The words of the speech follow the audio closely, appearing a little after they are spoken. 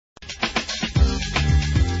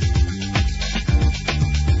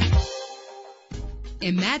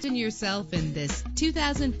Imagine yourself in this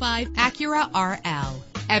 2005 Acura RL.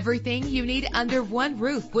 Everything you need under one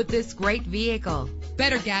roof with this great vehicle.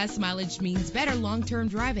 Better gas mileage means better long-term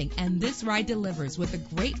driving, and this ride delivers with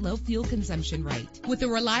a great low fuel consumption rate. With a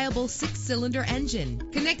reliable 6-cylinder engine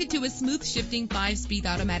connected to a smooth shifting 5-speed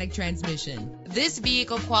automatic transmission. This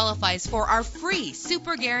vehicle qualifies for our free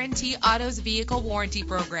Super Guarantee Autos Vehicle Warranty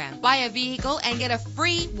Program. Buy a vehicle and get a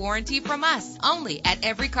free warranty from us only at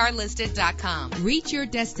everycarlisted.com. Reach your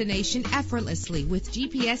destination effortlessly with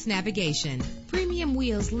GPS navigation. Premium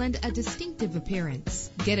wheels lend a distinctive appearance.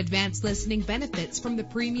 Get advanced listening benefits from the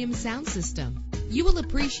premium sound system. You will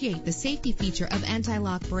appreciate the safety feature of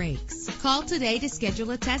anti-lock brakes. Call today to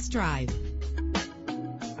schedule a test drive.